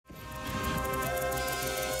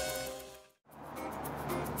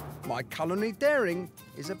my culinary daring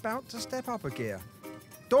is about to step up a gear.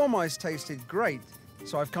 Dormice tasted great,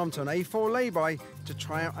 so I've come to an A4 lay-by to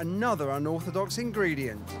try out another unorthodox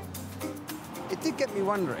ingredient. It did get me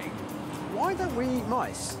wondering, why don't we eat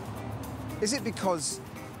mice? Is it because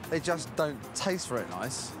they just don't taste very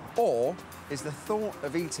nice? Or is the thought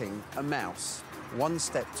of eating a mouse one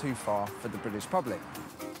step too far for the British public?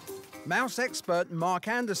 Mouse expert Mark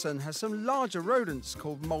Anderson has some larger rodents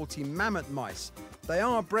called multi-mammoth mice. They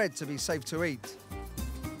are bred to be safe to eat.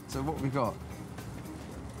 So what have we got?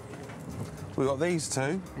 We've got these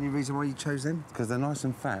two. Any reason why you chose them? Because they're nice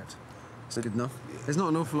and fat. Is it good enough? There's not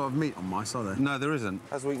an awful lot of meat on mice, are there? No, there isn't.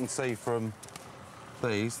 As we can see from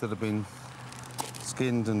these that have been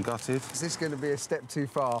skinned and gutted. Is this going to be a step too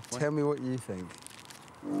far? Tell me what you think.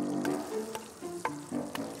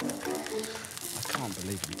 I can't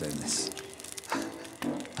believe I'm doing this.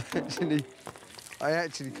 I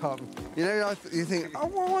actually can't. You know, you think, oh,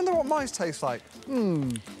 I wonder what mice taste like.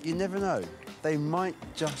 You never know. They might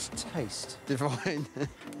just taste divine.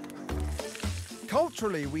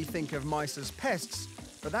 Culturally, we think of mice as pests,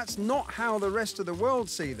 but that's not how the rest of the world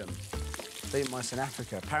see them. They eat mice in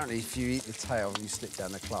Africa. Apparently, if you eat the tail, you slip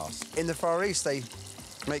down the class. In the Far East, they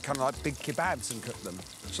make kind of like big kebabs and cook them.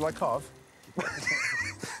 Shall I carve?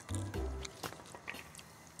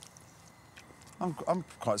 I'm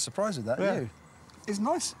quite surprised with that, yeah. You? It's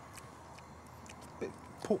nice.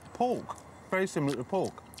 Pork. Very similar to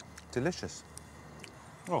pork. Delicious.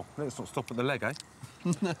 Oh, let's not stop at the leg, eh?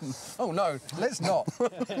 Oh, no, let's not.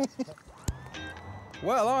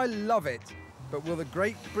 Well, I love it. But will the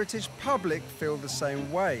great British public feel the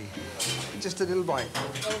same way? Just a little bite.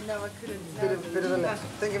 Oh, no, I couldn't. Bit of a leg.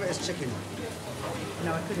 Think of it as chicken.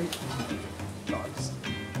 No, I couldn't. Nice.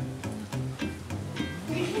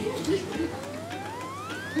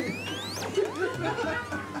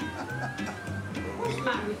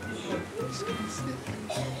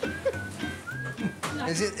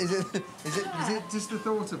 Is it just the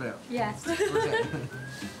thought of it? Yes.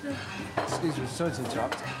 Excuse me, sorry to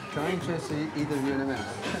interrupt. Can I interest either of you in a minute?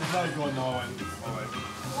 No, go on, no, I won't.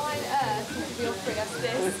 Why on earth would you be offering us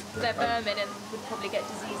this? They're vermin and would probably get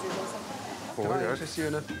diseases or something. Can I interest you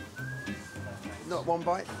in a... Not one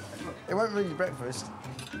bite? It won't ruin your breakfast.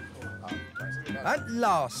 At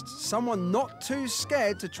last, someone not too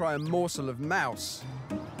scared to try a morsel of mouse.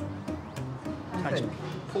 Actually,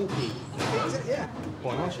 porky. Is it? Yeah.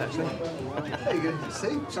 Quite nice, actually. There you go.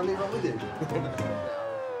 See? Something wrong with you.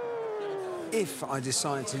 If I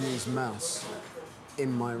decide to use mouse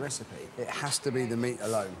in my recipe, it has to be the meat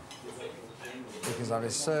alone. Because if I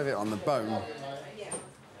serve it on the bone,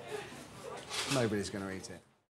 nobody's going to eat it.